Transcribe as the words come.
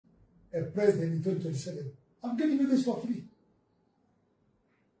a president in 2027. I'm giving you this for free.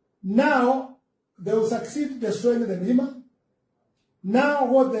 Now, they will succeed destroying the Milima. Now,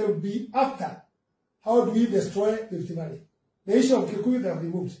 what they will be after, how do we destroy the Rift Valley? The issue of Kikuyu, they have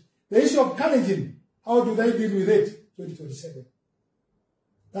removed. The issue of Kalenjin, how do they deal with it? 2027.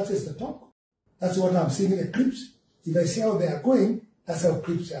 That is the talk. That's what I'm seeing in the clips. If I see how they are going, that's how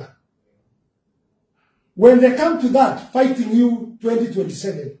clips are. When they come to that, fighting you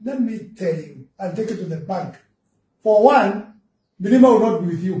 2027, let me tell you, I'll take it to the bank. For one, Milima will not be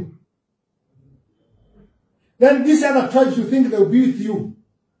with you. Then these other tribes who think they will be with you,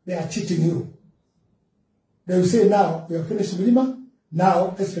 they are cheating you. They will say, now, we have finished Milima,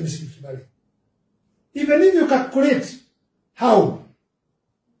 now let's finish Rift Valley. Even if you calculate how,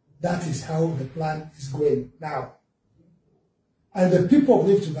 that is how the plan is going now. And the people of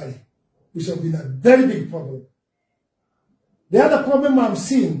Rift Valley, which have been a very big problem. The other problem I'm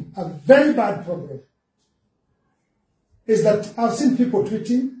seeing, a very bad problem, is that I've seen people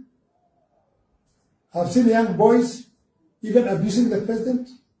tweeting, I've seen young boys even abusing the president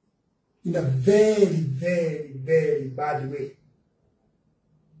in a very, very, very bad way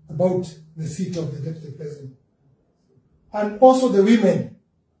about the seat of the deputy president. And also the women.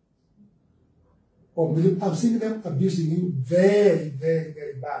 I've seen them abusing you very, very,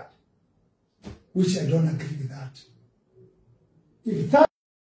 very bad, which I don't agree with that. If that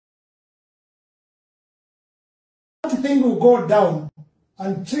thing will go down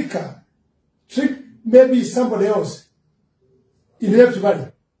and trick maybe somebody else in Rift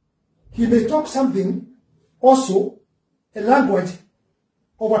Valley, he may talk something, also a language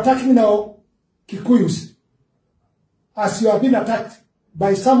of attacking now Kikuyus, as you have been attacked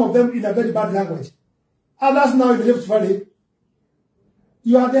by some of them in a very bad language. Others now in the Rift Valley,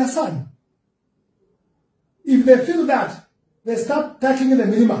 you are their son. If they feel that, they start attacking in the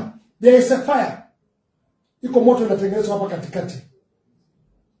Milima. There is a fire. Iko moto inatengenezwa hapa katikati.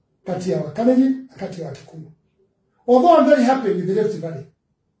 Kati ya Wakalenjin, kati ya Wakikuyu. Although I'm very happy with the Rift Valley,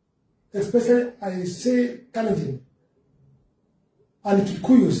 especially I say Kalenjin and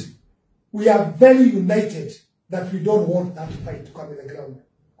Kikuyus, we are very united that we don't want that fight to come in the ground.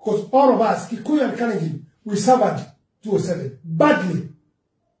 Because all of us, Kikuyu and Kalenjin, we suffered 2007 badly.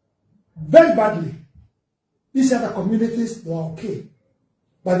 Very badly. These other communities, they are okay.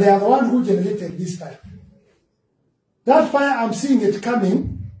 But they are the ones who generated this fire. That fire, I'm seeing it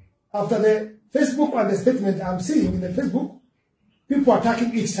coming after the Facebook and the statement I'm seeing in the Facebook, people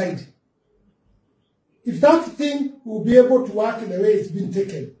attacking each side. If that thing will be able to work in the way it's been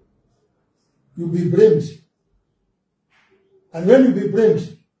taken, you'll be blamed. And when you'll be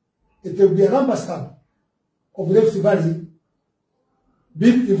blamed, it will be a rubber stamp of Rift Valley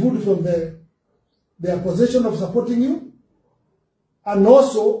being removed from their possession of supporting you, and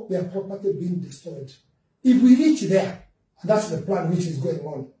also their property being destroyed. If we reach there, and that's the plan which is going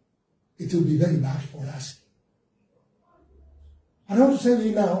on, it will be very bad for us. I want to tell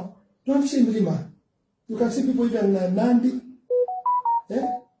you now, don't say Milima. You can see people even Nandi,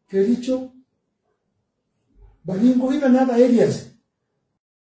 Kericho, Balingo, even other areas.